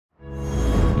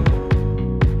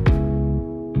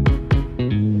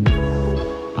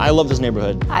love this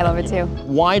neighborhood. I love it too.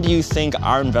 Why do you think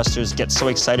our investors get so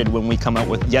excited when we come out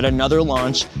with yet another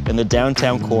launch in the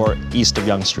downtown core east of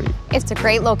Yonge Street? It's a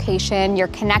great location, you're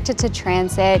connected to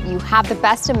transit, you have the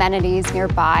best amenities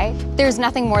nearby. There's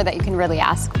nothing more that you can really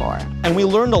ask for. And we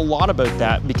learned a lot about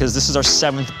that because this is our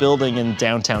 7th building in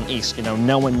downtown east. You know,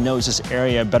 no one knows this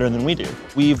area better than we do.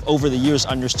 We've, over the years,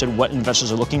 understood what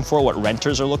investors are looking for, what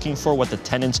renters are looking for, what the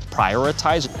tenants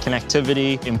prioritize: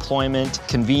 connectivity, employment,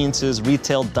 conveniences,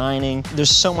 retail, dining. There's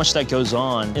so much that goes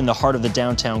on in the heart of the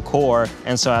downtown core,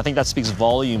 and so I think that speaks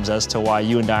volumes as to why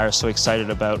you and I are so excited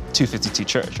about 252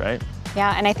 Church, right?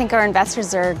 Yeah, and I think our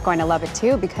investors are going to love it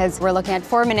too, because we're looking at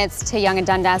 4 minutes to Yonge and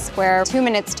Dundas Square, 2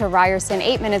 minutes to Ryerson,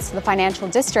 8 minutes to the financial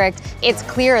district. It's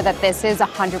clear that this is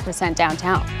 100%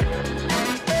 downtown.